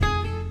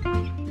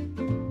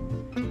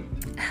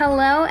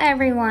Hello,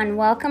 everyone.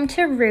 Welcome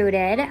to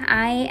Rooted.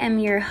 I am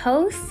your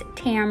host,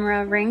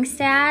 Tamara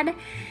Ringstad.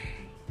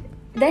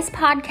 This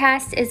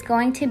podcast is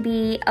going to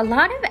be a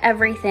lot of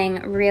everything,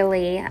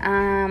 really.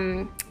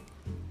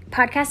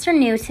 Podcasts are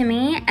new to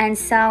me, and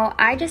so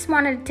I just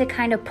wanted to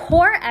kind of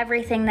pour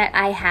everything that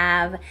I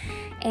have,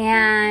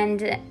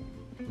 and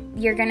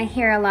you're going to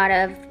hear a lot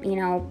of,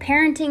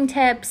 parenting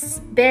tips,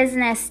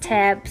 business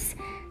tips,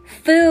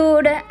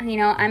 food.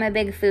 I'm a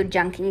big food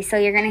junkie, so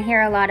you're going to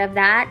hear a lot of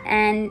that.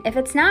 And if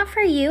it's not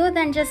for you,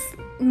 then just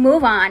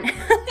move on.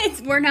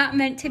 We're not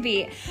meant to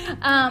be.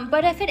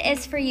 But if it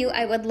is for you,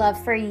 I would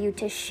love for you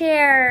to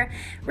share,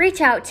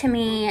 reach out to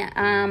me.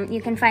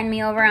 You can find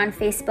me over on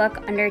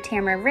Facebook under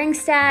Tamara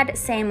Ringstad.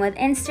 Same with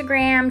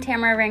Instagram,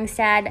 Tamara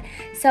Ringstad.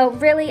 So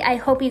really, I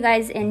hope you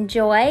guys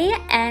enjoy,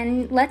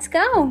 and let's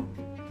go.